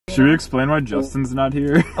Should we explain why Justin's not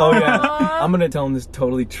here? Oh yeah, I'm gonna tell him this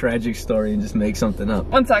totally tragic story and just make something up.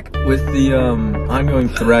 1 sec. With the ongoing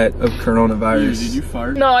threat of coronavirus. Did you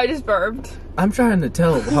fart? No, I just burped. I'm trying to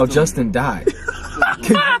tell how Justin died.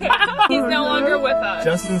 He's no longer with us.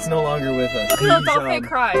 Justin's no longer with us. So it's all fake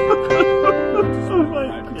cry. Oh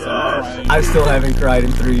my god. I still haven't cried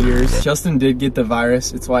in 3 years. Justin did get the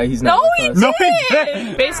virus. It's why he's not No, with he us. did. No, he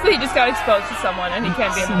didn't. Basically, he just got exposed to someone, and he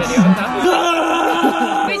can't be in the video with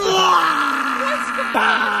us.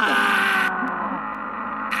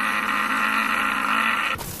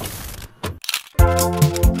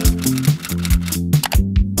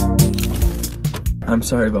 I'm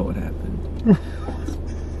sorry about what happened.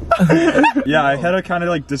 Yeah, I had to kind of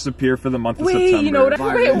like disappear for the month of September. Wait, you know what?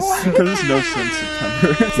 Wait, what? Because it's no since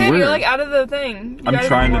September. Sam, you're like out of the thing. I'm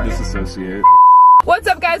trying to disassociate. What's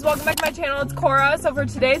up, guys? Welcome back to my channel. It's Cora. So for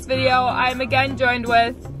today's video, I'm again joined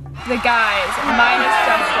with the guys, minus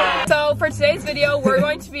Justin. So for today's video, we're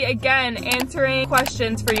going to be again answering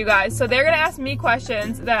questions for you guys. So they're gonna ask me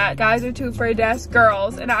questions that guys are too afraid to ask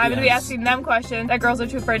girls, and I'm gonna be asking them questions that girls are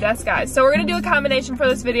too afraid to ask guys. So we're gonna do a combination for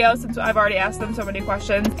this video since I've already asked them so many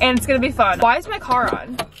questions, and it's gonna be fun. Why is my car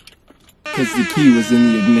on? Because the key was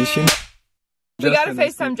in the ignition. We gotta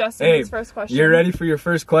FaceTime Justin for his first question. You ready for your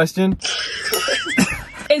first question?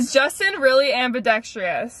 Is Justin really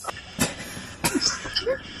ambidextrous?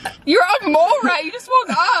 You're a mole rat, you just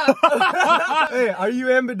woke up! Hey, are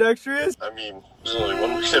you ambidextrous? I mean, there's only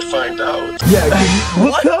one way to find out. Yeah,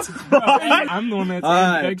 what? I'm the one that's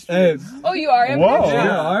ambidextrous. Oh, you are ambidextrous? Whoa. You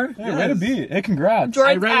are? Hey, way to be. Hey, congrats.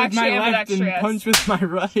 Jordan's I read with actually my left and ambidextrous. punched with my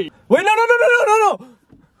right. Wait, no.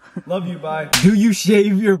 Love you, bye. Do you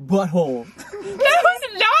shave your butthole? That was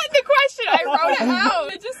not the question. I wrote it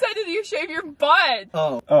out. It just said, "Do you shave your butt?"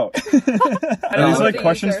 Oh. Oh. I Are don't these know like the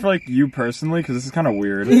questions answer. for like you personally? Because this is kind of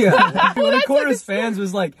weird. Yeah. One of that's Cora's like fans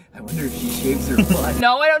was like, I wonder if she shaves her butt.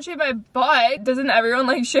 No, I don't shave my butt. Doesn't everyone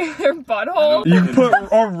like shave their butthole? You put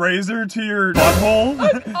a razor to your butthole?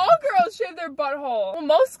 All girls shave their butthole. Well,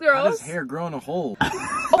 most How girls. does hair grow in a hole?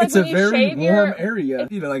 Like It's a when you very shave your- warm area.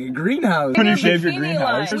 You know, like a greenhouse. When you your shave your bikini greenhouse.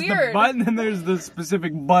 line. There's Weird. the butt and then there's the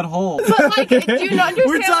specific butthole. But like, do you not understand?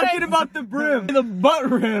 We're what talking I- about the brim. The butt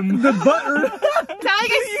rim. The butt rim. It's not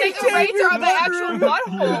like I stick a razor on my actual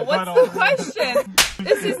butthole. What's the question?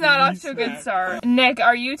 This is not off to a good start. Nick,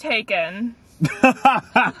 are you taken?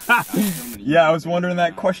 Yeah, I was wondering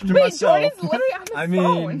that question Wait, myself. Jordan's literally on the I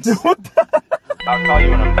phone. mean, I'll call you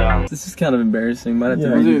when I'm done. this is kind of embarrassing. Might have to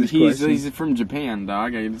Yeah. redo Dude, this question. he's from Japan,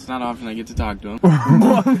 dog. It's not often I get to talk to him.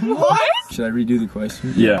 What? Should I redo the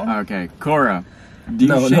question? Yeah. Okay, Cora. Do you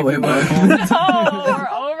No, shave wait, your wait. butthole? No, we're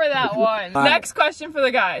over that one. Alright. Next question for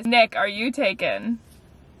the guys. Nick, are you taken?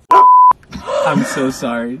 I'm so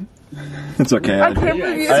sorry. It's okay. I can't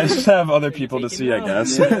believe you. I just have other people to see, I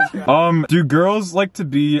guess. Do girls like to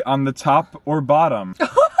be on the top or bottom?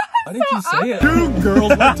 Why did you say it? Do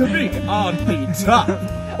girls like to be on the top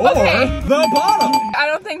or Okay. the bottom? I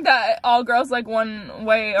don't think that all girls like one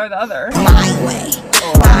way or the other.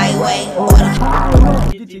 My way, or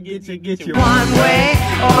Get you. one way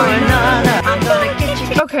or another. I'm gonna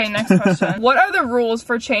get you. Okay, next question. What are the rules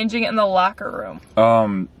for changing in the locker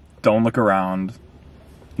room? Don't look around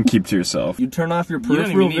and keep to yourself. You turn off your don't even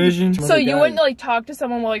peripheral need to- vision. So you wouldn't like talk to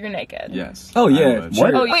someone while you're naked? Yes. Oh, yeah. I would.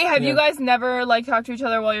 Sure. Oh wait, have Yeah. you guys never like talked to each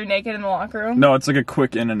other while you're naked in the locker room? No, it's like a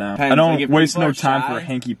quick in and out. Depends, I don't like, if waste people no are time shy, for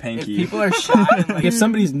hanky If panky. people are shy, like, If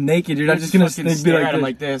somebody's naked, you're not just gonna fucking be stare like, at him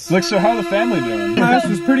like this. Like, so how the family doing? This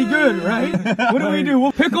was pretty good, right? What do we do?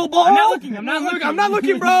 We'll pickleball? I'm not looking, I'm not looking. I'm not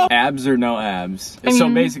looking, bro. Abs or no abs? So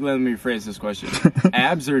basically, let me rephrase this question.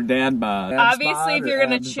 Abs or dad bod? Obviously, if bod you're or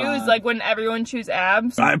gonna abs choose, bod? like wouldn't everyone choose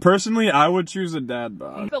abs? I would choose a dad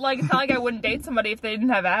bod. But like, it's not like I wouldn't date somebody if they didn't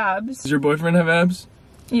have abs. Does your boyfriend have abs?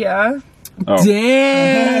 Yeah. Oh.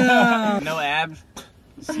 Damn. No abs?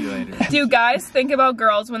 See you later. Do guys think about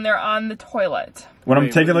girls when they're on the toilet? When I'm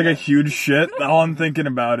Wait, taking what? like a huge shit, all I'm thinking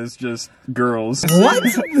about is just girls. What?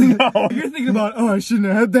 No. You're thinking about, oh, I shouldn't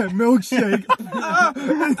have had that milkshake.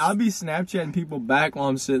 I'll be Snapchatting people back while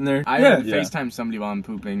I'm sitting there. I Yeah. would FaceTime somebody while I'm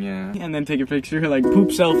pooping, yeah. And then take a picture, like poop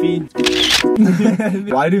selfie.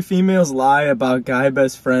 Why do females lie about guy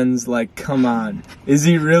best friends? Like, come on. Is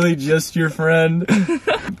he really just your friend?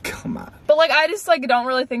 Come on. But like, I just like don't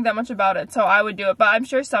really think that much about it, so I would do it. But I'm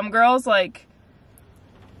sure some girls like,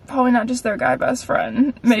 probably not just their guy best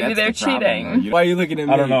friend. Maybe they're That's the problem, cheating. though. Why are you looking at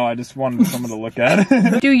me? I don't know, I just wanted someone to look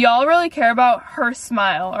at. Do y'all really care about her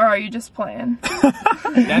smile, or are you just playing?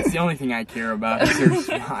 That's the only thing I care about is her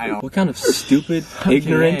smile. What kind of stupid,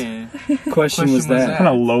 ignorant question was that? What kind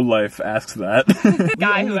of low life asks that?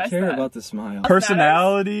 Guy You who only asked care that. about the smile.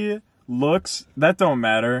 Personality, looks, that don't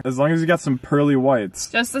matter. As long as you got some pearly whites.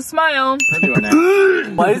 Just a smile.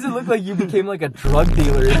 Why does it look like you became like a drug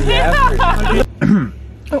dealer in the after?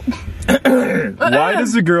 Why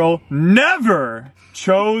does a girl never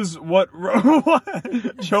chose what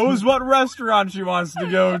restaurant she wants to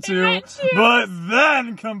go to, but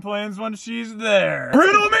then complains when she's there?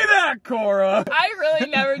 Riddle me that, Cora. I really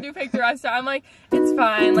never do pick the restaurant. I'm like, it's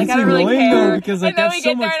fine. Like, That's I don't really annoying, though, care. because, And like, then that's we so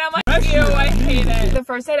get there much and I'm like, ew, I hate it. The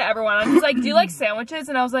first date I ever went on, he's like, do you like sandwiches?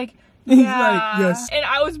 And I was like, yeah. He's like, yes. And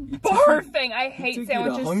I was barfing. I hate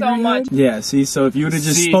sandwiches so hungry much. head? Yeah, see, so if you would have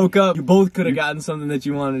just spoke up, you both could have gotten something that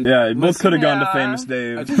you wanted. Yeah, you both could have gone to Yeah. Famous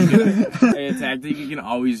Dave. A tactic you can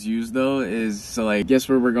always use though is so like, guess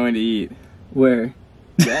where we're going to eat? Where?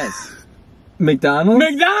 Yes. McDonald's?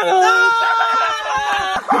 McDonald's!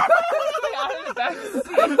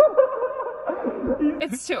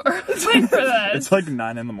 It's too early for this. It's like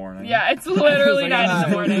 9 in the morning. Yeah, it's literally It's like 9 in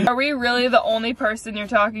the morning. Are we really the only person you're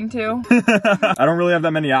talking to? I don't really have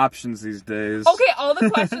that many options these days. Okay, all the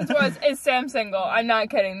questions was, is Sam single? I'm not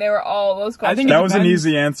kidding. They were all those questions. I think That was an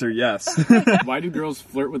easy answer, yes. Why do girls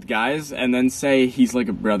flirt with guys and then say he's like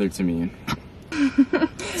a brother to me?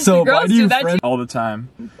 So Girls why do you do that friend? All the time.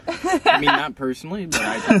 I mean, not personally, but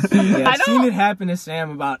I can see. Yeah, I I've don't- seen it happen to Sam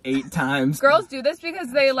about 8 times. Girls do this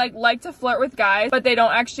because they like to flirt with guys, but they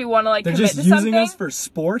don't actually want to like They're commit just to using something. us for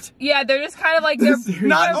sport. Yeah, they're just kind of like they're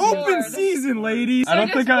Not they're open bored. season, ladies. I don't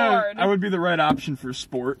just think bored. I would be the right option for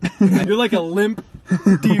sport. You're like a limp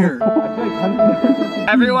deer.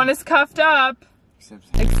 Everyone is cuffed up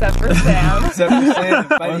except for Sam. Except for Sam.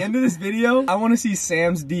 By the end of this video, I want to see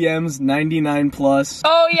Sam's DMs 99 plus.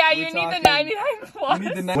 Oh yeah, you need talking- the 99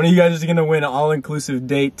 plus. When are you guys gonna win an all-inclusive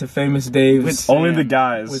date to Famous Dave's Only the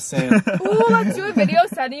guys. with Sam? Ooh, let's do a video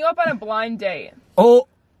setting you up on a blind date. Oh.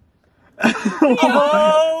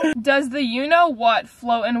 Does the you-know-what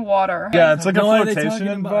float in water? Yeah, it's like a No, are they flotation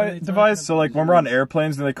talking about- are they device. So like when we're on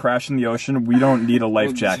airplanes and they crash in the ocean, we don't need a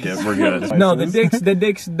life jacket. We're good. No, the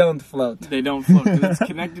dicks don't float. They don't float because it's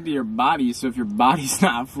connected to your body, so if your body's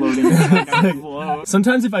not floating, it's not gonna float.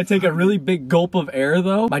 Sometimes if I take a really big gulp of air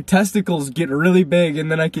though, my testicles get really big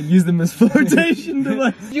and then I can use them as flotation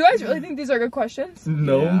device. Do you guys really think these are good questions?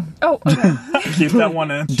 No. Yeah. Oh, okay. Keep that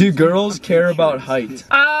one in. Do girls care about height?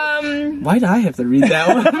 Why'd I have to read that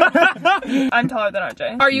one? I'm taller than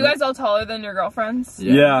RJ. Are you guys all taller than your girlfriends?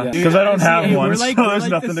 Yeah, because I don't have Hey, one, we're like- so we're there's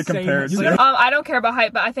like nothing the to compare it same. to. I don't care about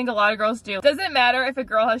height, but I think a lot of girls do. Does it matter if a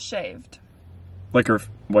girl has shaved? Like her,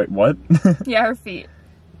 wait, what? Yeah, her feet.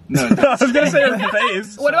 No, I was gonna say her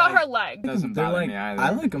face. What about her leg? doesn't They're bother like, me either. I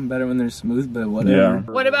like them better when they're smooth, but whatever.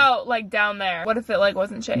 Yeah. What about like down there? What if it like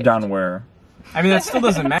wasn't shaved? Down where? I mean, that still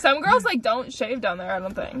doesn't matter. Some girls like don't shave down there, I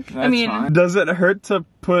don't think. I That's mean, fine. Does it hurt to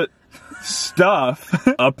put stuff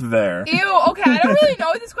up there? ew, okay, I don't really know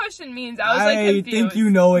what this question means. I was like I confused. think you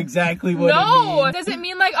know exactly what it No! means. Does it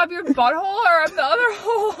mean like up your butthole or up the other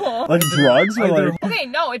hole? Like drugs or Either- like? Okay,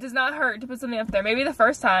 no, it does not hurt to put something up there. Maybe the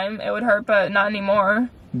first time it would hurt, but not anymore.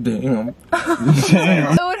 Damn.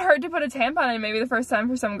 It would hurt to put a tampon in maybe the first time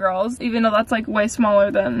for some girls, even though that's like way smaller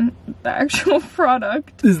than the actual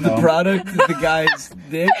product. Is the product the guy's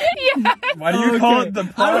dick? Yeah. Why do you call it the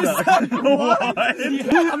product? What?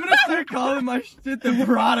 I'm gonna start calling my shit the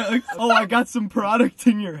product. Oh, I got some product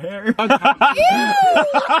in your hair. Ew!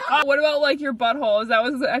 What about like your butthole? Is that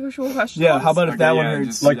what the actual question Yeah, was? how about if that Okay, one yeah, hurts?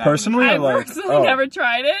 just- Like personally, I or like? personally Oh. never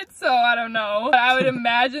tried it, so I don't know. But I would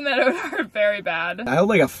imagine that it would hurt very bad. I held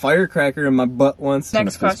like a firecracker in my butt once.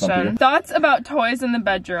 Next fist bump question. you. Thoughts about toys in the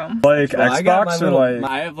bedroom? Like Well, I got my Xbox or little- like?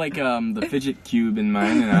 I have like the fidget cube in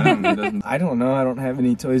mine, and I don't. It doesn't. I don't know. I don't have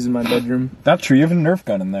any toys in my bedroom. Not true. You have a Nerf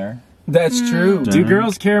gun in there. That's true. Do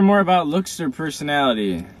girls care more about looks or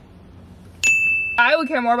personality? I would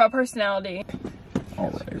care more about personality. All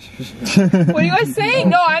right. What are you guys saying?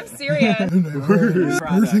 No, I'm serious.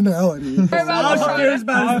 Personality. Care about All the she cares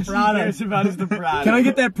product. about is the product. Can I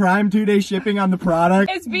get that Prime 2-day shipping on the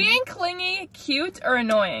product? Is being clingy cute or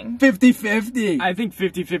annoying? 50-50. I think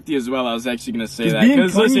 50-50 as well. I was actually gonna say that Being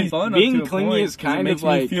because clingy listen, is fun up being to a clingy point, is 'cause it kind makes of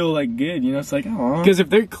like me feel like good, you know. It's like, oh, because if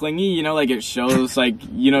they're clingy, you know, like it shows, like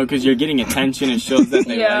you know, because you're getting attention, it shows that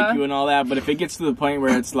they Yeah. like you and all that. But if it gets to the point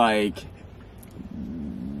where it's like,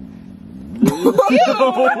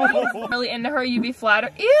 Really into her, you'd be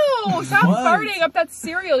flattered. Ew! Stop What? farting up that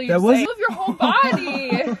cereal you That just was- ate. Move your whole body.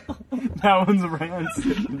 that one's right.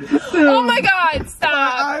 Oh my god,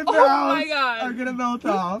 stop. Oh my god. gonna melt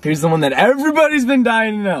off. Here's the one that everybody's been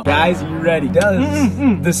dying to know. Guys, are you ready?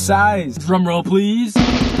 Does the size, Drum roll, please.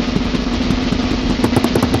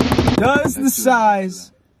 does the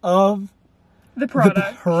size of The the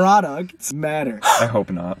product. product matter? I hope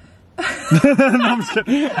not. I'm just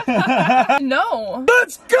kidding. No.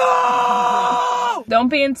 Let's go! Don't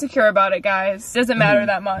be insecure about it, guys. Doesn't matter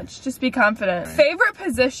that much. Just be confident. Favorite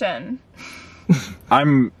position?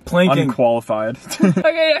 I'm Planking. unqualified.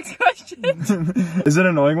 Okay, next question. Is it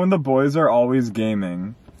annoying when the boys are always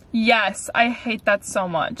gaming? Yes, I hate that so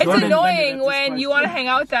much. Jordan It's annoying invented when this you want to hang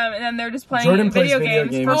out with them and then they're just playing Jordan plays video video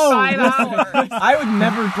games games. for 5 hours. I would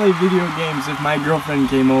never play video games if my girlfriend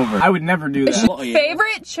came over. I would never do that.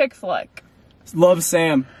 Favorite chick flick? Love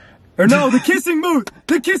Sam. Or no, the kissing booth!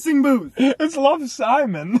 The kissing booth! It's Love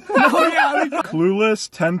Simon. Oh yeah, Clueless,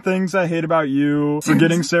 10 Things I Hate About You,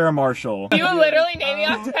 Forgetting Sarah Marshall. You literally naming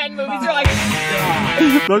off 10 movies. You're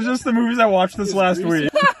like, Those are just the movies I watched this last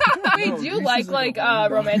week. wait, do you like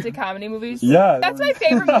romantic comedy movies? Yeah. That's my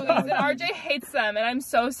favorite movies, and RJ hates them, and I'm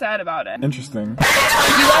so sad about it. Interesting.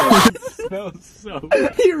 Smells so.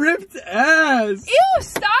 he ripped ass! Ew,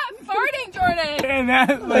 stop farting, Jordan! And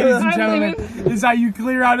that, ladies and I'm gentlemen, is how you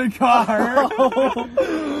clear out a car.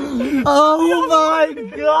 Oh my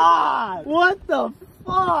god! What the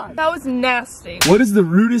fuck? That was nasty. What is the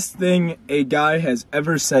rudest thing a guy has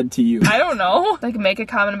ever said to you? I don't know. Like, make a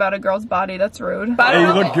comment about a girl's body, that's rude. But I Hey,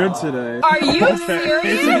 don't you know. look good today. Are you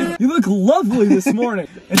serious? You look lovely this morning.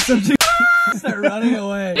 And some chick start running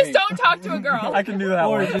away. Just don't talk to a girl. I can do that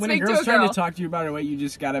Or one. when a Speak to girl's a trying girl. to talk to you about her weight, you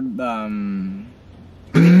just gotta,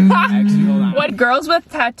 actually, hold on. What, girls with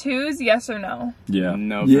tattoos, yes or no? Yeah.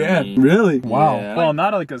 No, for Yeah, me. really? Wow. Yeah. Well,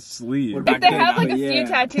 not like a sleeve. What If about they good have like a yeah. few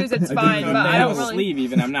tattoos, it's fine, but If I they have don't a really. sleeve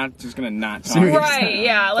even, I'm not just gonna not talk. Seriously. Right,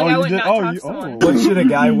 yeah, like Oh, I you would did- not oh, talk you- to someone. What should a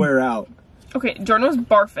guy wear out? Okay, Jordan was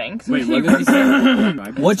barfing. Wait, what did he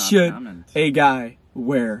say? What should a guy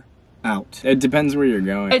wear out? It depends where you're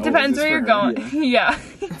going. It Oh, depends is this where you're for her? going. Yeah,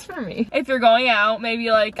 it's for me. If you're going out, maybe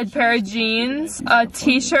like a pair of jeans, a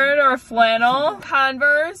t-shirt or a flannel,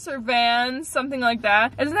 Converse or Vans, something like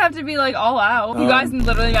that. It doesn't have to be like all out. You guys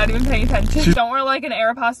literally not even paying attention. Don't wear like an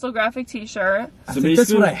Aeropostale graphic t-shirt. I think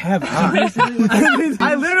that's what I have on.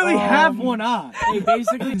 I literally have one on.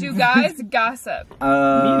 Basically, Do guys gossip? me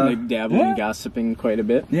like dabble in gossiping quite a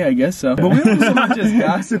bit. Yeah, I guess so. But we don't so much as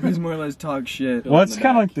gossip, is more or less talk shit. Well, it's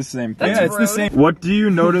kind of like the same thing. That's Yeah, it's the rude. same. What do you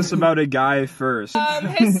notice about a guy first?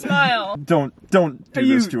 His smile. Don't do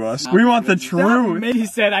this to us. We want the truth. He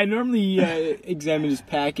said, I normally examine his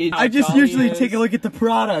package. I just how tall he usually is. take a look at the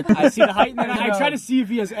product. I see the height, and then I try to see if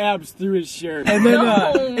he has abs through his shirt. And then,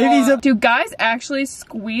 No. if he's a Do guys actually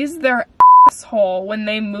squeeze their asshole when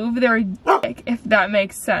they move their dick, if that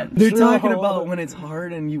makes sense? they're talking about when it's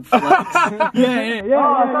hard and you flex.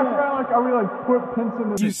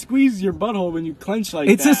 You squeeze your butthole when you clench like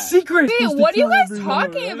It's that. a secret. Wait, Supposed to what are you tell guys everyone,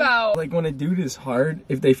 talking right? about? Like when a dude is hard,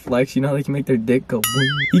 if they flex, you know how they can make their dick go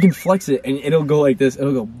boom. You can flex it and it'll go like this.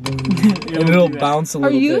 It'll go boom. and it'll do that. bounce a Are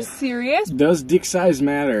little you bit. serious? Does dick size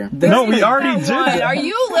matter? No, we already That did one. that. Are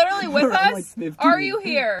you literally with We're like us? 50. Are you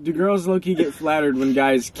here? Do girls low-key get flattered when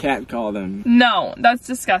guys catcall them? No, that's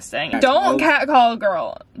disgusting. Don't catcall a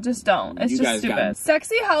girl. Just don't. It's You just guys got stupid. it.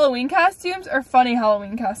 Sexy Halloween costumes or funny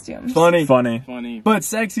Halloween costumes? Funny. Funny. Funny. But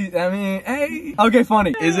sexy, I mean, hey. Okay,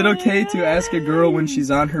 funny. Is it okay to ask a girl when she's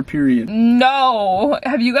on her period? No.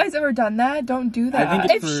 Have you guys ever done that? Don't do that. I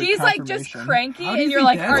think If it's for she's like just confirmation. cranky How do you and you're think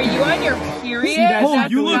like, that's are you on your period? Oh,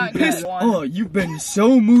 That's you look not pissed. good. Oh, you've been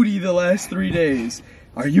so moody the last 3 days.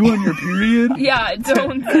 Are you on your period? Yeah,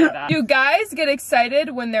 don't say that. Do guys get excited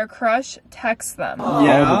when their crush texts them? All the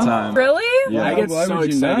time. Really? Yeah. I get Why so would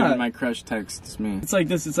you excited not? when my crush texts me. It's like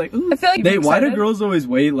this. It's like, ooh. I feel like Why do excited. girls always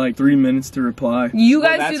wait like 3 minutes to reply? You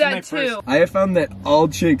Well, guys do that's that when I too. first- I have found that all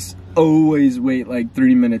chicks always wait like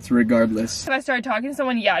 3 minutes regardless. If I started talking to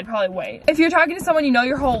someone, yeah, I'd probably wait. If you're talking to someone you know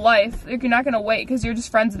your whole life, like, you're not gonna wait because you're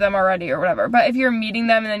just friends with them already or whatever. But if you're meeting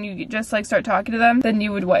them and then you just like start talking to them, then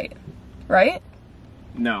you would wait, right?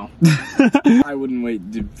 No. I wouldn't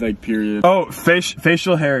wait to, like, period. Oh,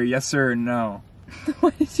 facial hair, yes sir or no? Why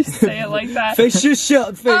did you say it like that? Face your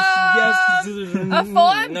shut face. Yes. A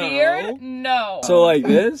full-on No. beard? No. So like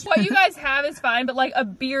this? What you guys have is fine, but like a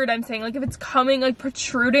beard, I'm saying, like if it's coming, like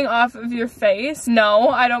protruding off of your face, no,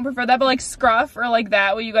 I don't prefer that. But like scruff or like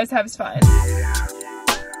that, what you guys have is fine.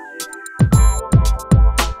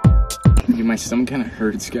 Dude, my stomach kind of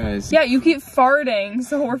hurts, guys. Yeah, you keep farting,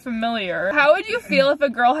 so we're familiar. How would you feel if a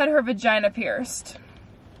girl had her vagina pierced?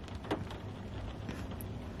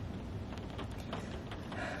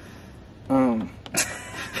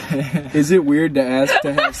 Is it weird to ask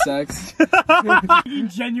to have sex? You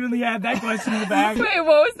genuinely had that question in the back. Wait, what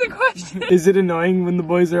was the question? Is it annoying when the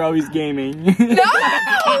boys are always gaming? No!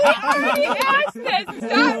 We already asked this!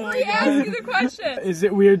 Stop re-asking the question! Is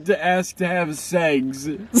it weird to ask to have sex?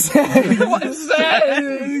 What sex?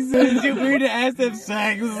 Is it weird to ask to have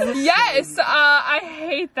sex? Yes! I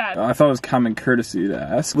hate that. I thought it was common courtity to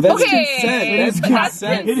ask. Well, that's Okay, consent. That's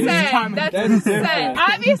consent. consent. That's consent. different.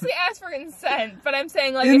 Obviously ask for consent, but I'm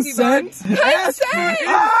saying like if you've already... Consent? Consent!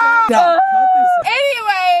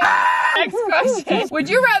 Anyway, next question. Would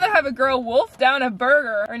you rather have a girl wolf down a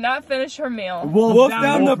burger or not finish her meal? Wolf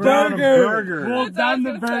down the burger. Wolf That's down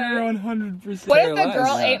what the I was burger, 100%. What if the less.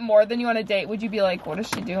 girl ate more than you on a date? Would you be like, what is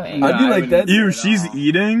she doing? I'd be like, that. Ew, she's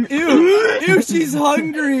eating? Ew, she's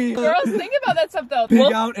hungry. Girls, think about that stuff though. Pig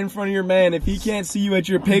Wolf, out in front of your man. If he can't see you at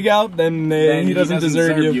your pig out, then he doesn't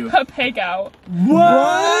deserve you. a pig out.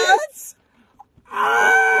 What?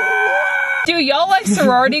 Do y'all like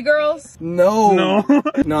sorority girls? No. No.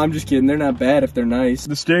 No, I'm just kidding. They're not bad if they're nice.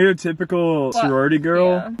 The stereotypical sorority girl?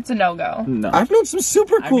 Yeah, it's a no-go. No. I've known some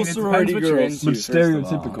super cool sorority girls. But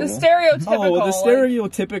stereotypical. The stereotypical. Oh, the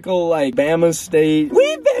stereotypical, like, Bama State.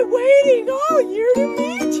 We've been waiting all year to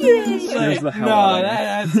meet you. Scares the hell No, out of me.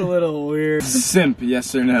 that's a little weird. Simp,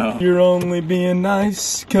 yes or no? You're only being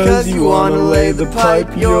nice cause you wanna lay the pipe.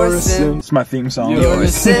 You're a simp. It's my theme song. You're a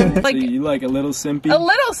simp. Like- You like a little simpy? A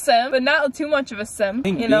little simp, but not too much of a simp, I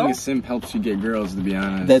think you being know? a simp helps you get girls, to be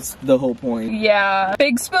honest. That's the whole point. Yeah.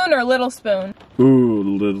 Big spoon or little spoon? Ooh,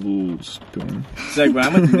 little spoon. It's like when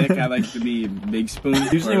I'm with Nick, I like to be big spoon.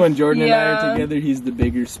 Usually when Jordan and I Yeah. are together, he's the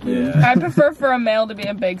bigger spoon. Yeah. I prefer for a male to be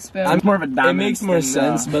a big spoon. I'm more of a It dominant. makes more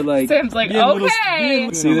sense, but like, Sam's like, being a little- okay.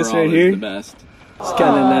 See this Overall right is here? The best. It's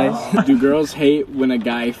kind of nice. Do girls hate when a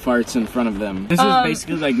guy farts in front of them? This is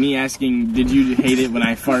basically like me asking, did you hate it when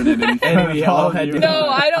I farted in front And of we all all had you? to- No,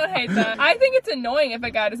 I don't hate that. I think it's annoying if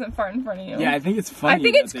a guy doesn't fart in front of you. Yeah, I think it's funny. I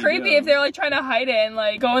think it's that they creepy do. if they're like trying to hide it and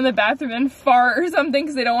like go in the bathroom and fart or something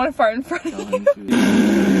because they don't want to fart in front of you.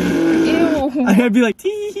 Ew. I'd be like,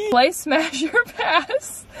 tee. Play smash or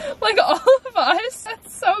pass. Like all of us.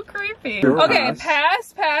 That's so creepy. Okay,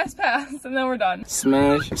 pass, and then we're done.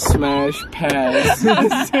 Smash, smash, pass.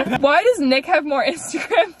 Why does Nick have more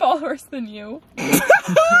Instagram followers than you?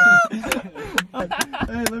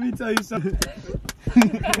 Hey, let me tell you something.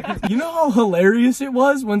 You know how hilarious it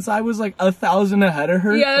was once I was like 1,000 ahead of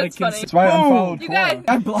her? Yeah, that's funny. That's why I unfollowed You Cora. guys.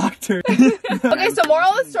 I blocked her. Okay, so moral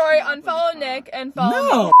of the story, unfollow Nick and follow me.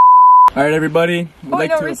 No. All right, everybody. We'd like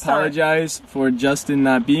no, to restart. apologize for Justin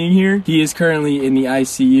not being here. He is currently in the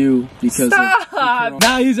ICU because Stop!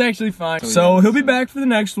 Nah, he's actually fine. So he'll be back for the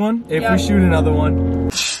next one if Yeah. we shoot another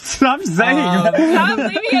one. Stop saying that. Stop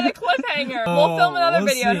leaving it a cliffhanger. We'll film another we'll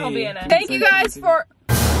video and he'll see. be in it. Thank you guys for...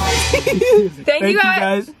 Thank you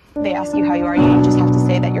guys. They ask you how you are, you just have to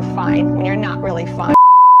say that you're fine when you're not really fine.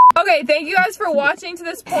 Okay, thank you guys for watching to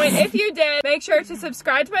this point. If you did, make sure to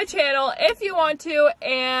subscribe to my channel if you want to,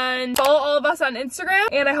 and follow all of us on Instagram,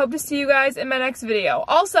 and I hope to see you guys in my next video.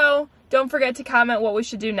 Also, don't forget to comment what we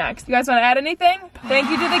should do next. You guys want to add anything? Thank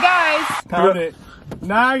you to the guys. Found it.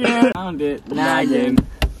 Noggin. Found it. Noggin.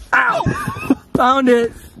 Ow! Found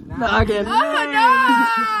it. Noggin.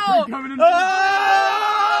 Oh no!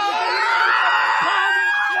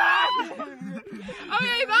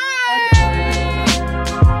 Okay,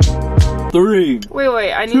 bye! 3.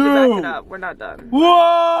 Wait, I need to back it up. We're not done.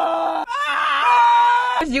 Whoa!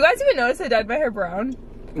 Did you guys even notice I dyed my hair brown?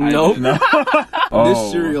 Nope. Oh,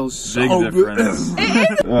 This cereal's so big good. difference.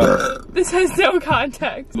 This has no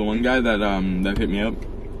context. The one guy that that hit me up.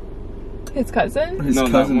 His cousin? His no,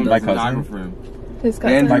 cousin that one, My the cousin? photographer. His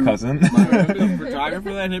cousin? My cousin. The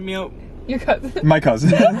photographer that hit me up. Your cousin? My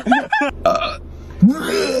cousin.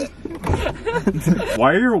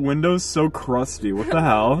 Why are your windows so crusty? What the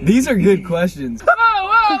hell? These are good questions.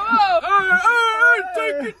 Whoa!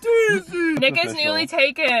 Take it easy! Nick is newly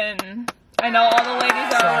taken. I know all the ladies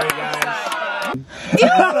are Sorry, upset,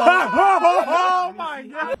 Oh my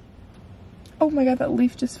god! but... Oh my god, that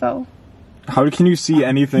leaf just fell. How can you see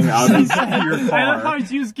anything out of your I don't know car? how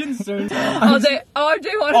she was concerned. RJ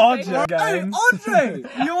wanted to say... Games. Andre,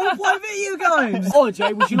 you want to play video games? Oh,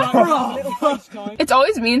 Jay, would you like to It's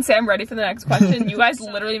always me and Sam ready for the next question. You guys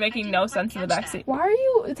literally making no sense in the backseat. Why are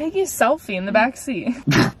you taking a selfie in the backseat?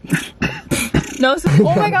 No,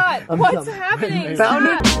 oh my god, what's happening? Found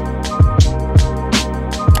it.